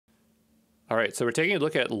All right, so we're taking a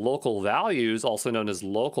look at local values, also known as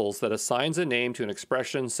locals, that assigns a name to an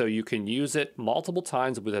expression so you can use it multiple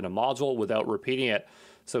times within a module without repeating it.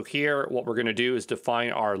 So here, what we're going to do is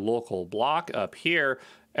define our local block up here.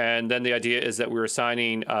 And then the idea is that we're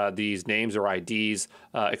assigning these names or IDs,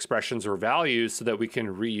 expressions or values so that we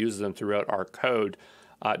can reuse them throughout our code.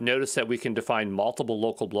 Notice that we can define multiple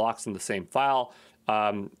local blocks in the same file.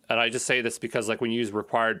 And I just say this because like when you use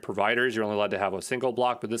required providers, you're only allowed to have a single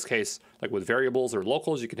block. But in this case, like with variables or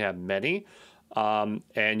locals, you can have many.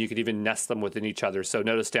 And you could even nest them within each other. So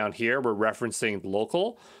notice down here, we're referencing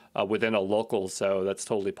local within a local. So that's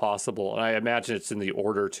totally possible. And I imagine it's in the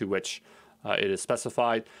order to which it is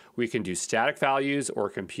specified. We can do static values or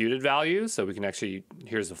computed values. So we can actually,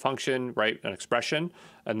 here's a function, right, an expression,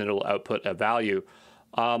 and then it'll output a value.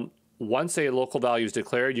 Once a local value is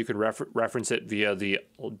declared, you can reference it via the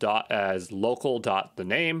dot as local dot the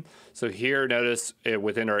name. So here, notice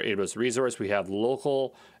within our AWS resource, we have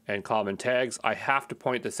local and common tags. I have to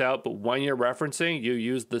point this out, but when you're referencing, you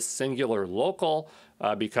use the singular local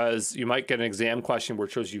because you might get an exam question where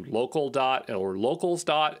it shows you local dot or locals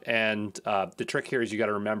dot. And the trick here is you got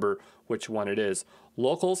to remember which one it is.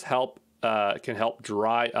 Locals can help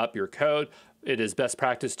dry up your code. It is best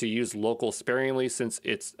practice to use local sparingly since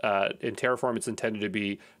it's in Terraform, it's intended to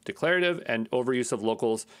be declarative, and overuse of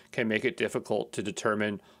locals can make it difficult to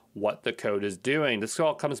determine what the code is doing. This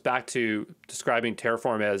all comes back to describing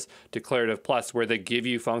Terraform as declarative plus, where they give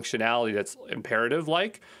you functionality that's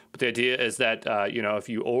imperative-like. But the idea is that, if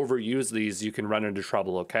you overuse these, you can run into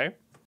trouble, okay?